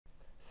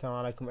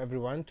Assalamu alaikum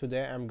everyone.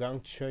 Today I'm going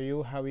to show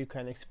you how you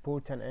can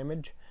export an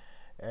image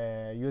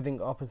using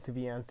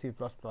OpenCV and C++.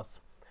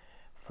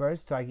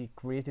 First, I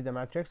created a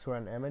matrix or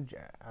an image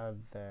as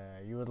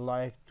you would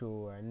like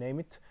to name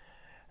it.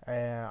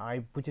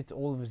 I put it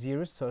all with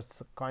zeros, so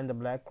it's kind of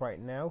black right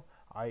now.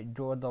 I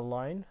draw the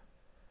line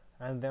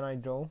and then I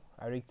draw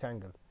a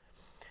rectangle,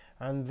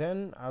 and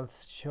then I'll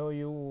show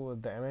you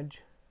the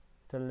image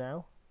till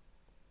now.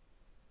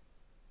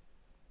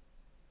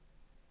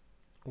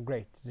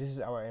 Great, this is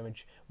our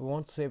image. We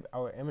want to save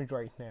our image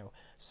right now,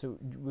 so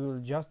we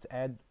will just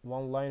add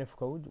one line of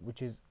code,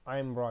 which is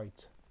I'm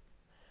right.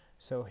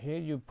 So here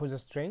you put a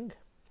string,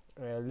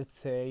 let's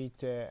say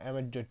it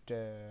image.jpg,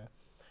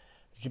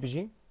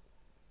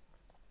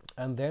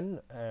 and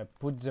then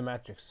put the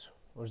matrix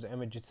or the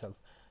image itself.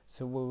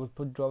 So we will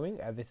put drawing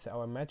as it's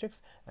our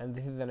matrix, and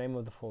this is the name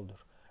of the folder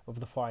of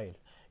the file.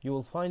 You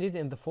will find it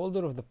in the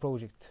folder of the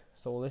project.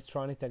 So let's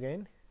run it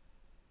again.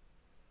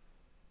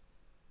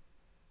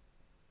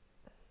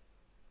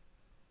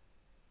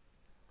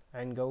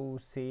 And go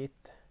see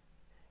it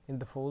in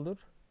the folder.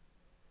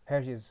 Here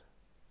it is.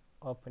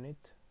 Open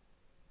it.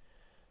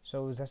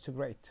 So that's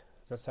great.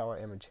 That's our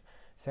image.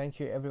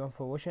 Thank you everyone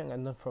for watching,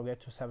 and don't forget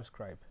to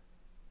subscribe.